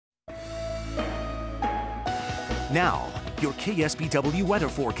Now, your KSBW weather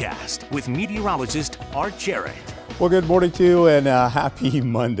forecast with meteorologist Art Jarrett. Well, good morning to you and happy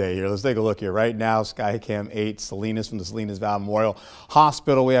Monday here. Let's take a look here. Right now, Skycam 8, Salinas from the Salinas Valley Memorial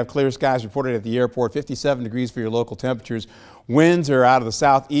Hospital. We have clear skies reported at the airport, 57 degrees for your local temperatures. Winds are out of the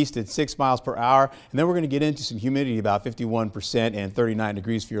southeast at 6 miles per hour. And then we're going to get into some humidity, about 51% and 39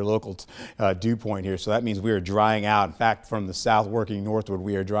 degrees for your local dew point here. So that means we are drying out. In fact, from the south working northward,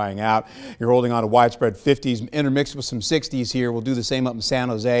 we are drying out. You're holding on to widespread 50s intermixed with some 60s here. We'll do the same up in San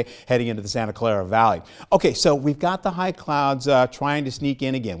Jose heading into the Santa Clara Valley. Okay, so we've got the high clouds trying to sneak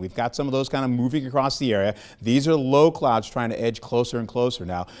in again. We've got some of those kind of moving across the area. These are low clouds trying to edge closer and closer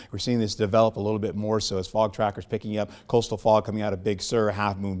now. We're seeing this develop a little bit more so as fog trackers picking up coastal fog coming out of Big Sur,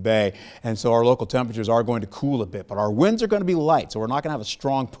 Half Moon Bay. And so our local temperatures are going to cool a bit, but our winds are going to be light, so we're not going to have a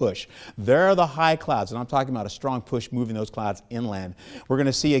strong push. There are the high clouds, and I'm talking about a strong push moving those clouds inland. We're going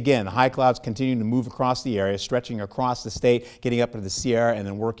to see again high clouds continuing to move across the area, stretching across the state, getting up into the Sierra and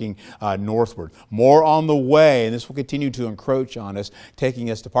then working northward. More on the way, and this will continue to encroach on us,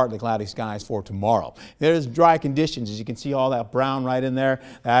 taking us to partly cloudy skies for tomorrow. There's dry conditions. As you can see, all that brown right in there,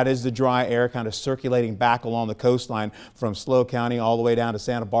 that is the dry air kind of circulating back along the coastline from SLO County all the way down to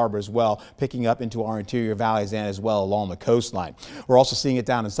Santa Barbara as well, picking up into our interior valleys and as well along the coastline. We're also seeing it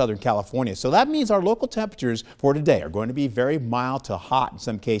down in Southern California. So that means our local temperatures for today are going to be very mild to hot in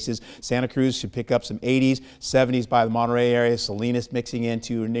some cases. Santa Cruz should pick up some 80s, 70s by the Monterey area. Salinas mixing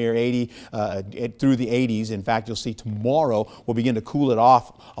into near 80 through the 80s. In fact, you'll see tomorrow we'll begin to cool it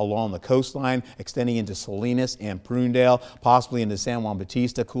off along the coastline, extending into Salinas and Prunedale, possibly into San Juan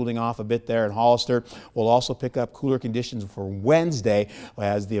Bautista, cooling off a bit there in Hollister. We'll also pick up cooler conditions for Wednesday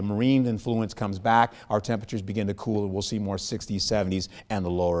as the marine influence comes back. Our temperatures begin to cool and we'll see more 60s, 70s and the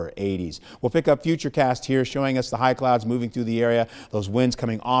lower 80s. We'll pick up Futurecast here showing us the high clouds moving through the area, those winds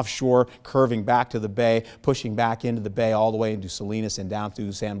coming offshore, curving back to the bay, pushing back into the bay all the way into Salinas and down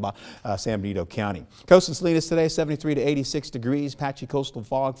through San Benito County. Coast and Salinas today 73 to 86 degrees, patchy coastal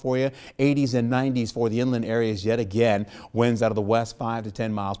fog for you, 80s and 90s for the inland areas yet again, winds out of the west 5 to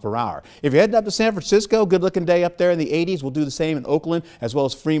 10 miles per hour. If you're heading up to San Francisco, good looking day up there in the 80s. We'll do the same in Oakland as well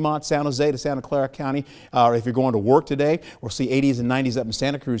as Fremont, San Jose to Santa Clara County. If you're going to work today, we'll see 80s and 90s up in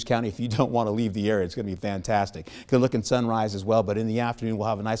Santa Cruz County. If you don't want to leave the area, it's going to be fantastic. Good looking sunrise as well, but in the afternoon we'll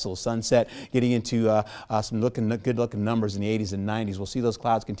have a nice little sunset, getting into some good looking numbers in the 80s and 90s. We'll see those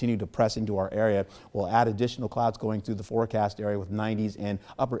clouds continue to press into our area. We'll add additional clouds going through the forecast area with 90s and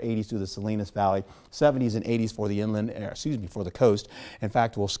upper 80s through the Salinas Valley, 70s and 80s for the inland, for the coast. In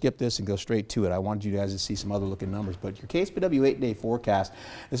fact, we'll skip this and go straight to it. I wanted you guys to see some other looking numbers, but your KSBW 8-day forecast,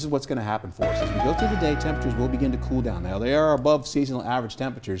 this is what's going to happen for us. As we go through the day, temperatures will begin to cool down. Now, they are above seasonal average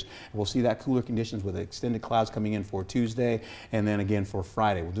temperatures. We'll see that cooler conditions with extended clouds coming in for Tuesday and then again for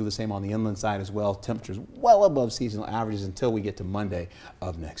Friday. We'll do the same on the inland side as well. Temperatures well above seasonal averages until we get to Monday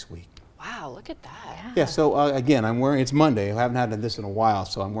of next week. Wow, look at that. Yeah, so again, I'm wearing, it's Monday. I haven't had this in a while,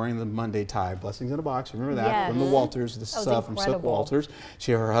 so I'm wearing the Monday tie. Blessings in a box. Remember that? Yes. From the Walters. This is from Sook Walters.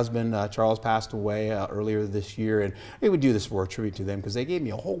 Her husband, Charles, passed away earlier this year, and we would do this for a tribute to them because they gave me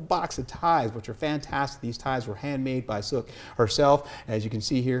a whole box of ties, which are fantastic. These ties were handmade by Sook herself. As you can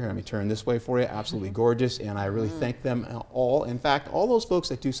see here, let me turn this way for you. Absolutely gorgeous, and I really thank them all. In fact, all those folks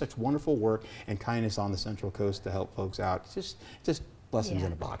that do such wonderful work and kindness on the Central Coast to help folks out. It's just blessings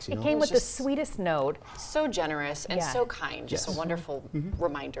in a box, you know? It came with the sweetest note. So generous and so kind. Just a wonderful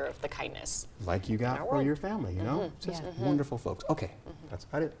reminder of the kindness. Like you got for your family, you know? Just wonderful folks. Okay, that's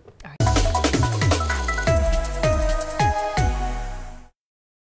about it. All right.